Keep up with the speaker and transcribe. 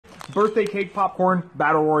birthday cake popcorn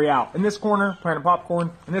battle royale. In this corner, Planet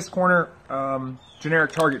Popcorn. In this corner,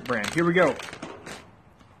 generic Target brand. Here we go.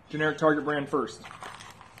 Generic Target brand first.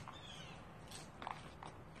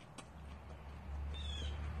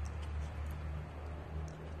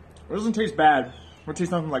 It doesn't taste bad. It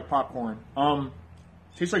tastes nothing like popcorn.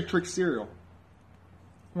 Tastes like Trick cereal.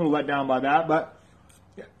 I'm a little let down by that, but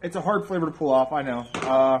yeah, it's a hard flavor to pull off, I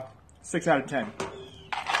know. 6 out of 10.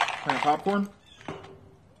 Planet Popcorn.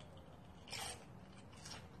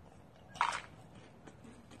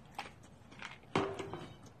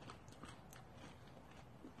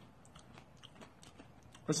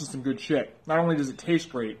 This is some good shit. Not only does it taste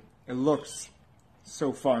great, it looks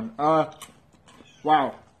so fun.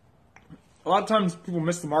 Wow. A lot of times people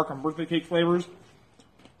miss the mark on birthday cake flavors.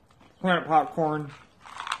 Planet Popcorn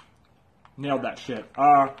nailed that shit.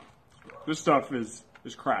 This stuff is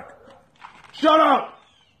crack. Shut up!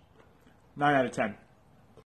 9 out of 10.